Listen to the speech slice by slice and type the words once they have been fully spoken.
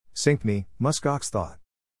Sink me, muskox thought.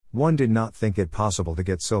 One did not think it possible to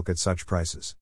get silk at such prices.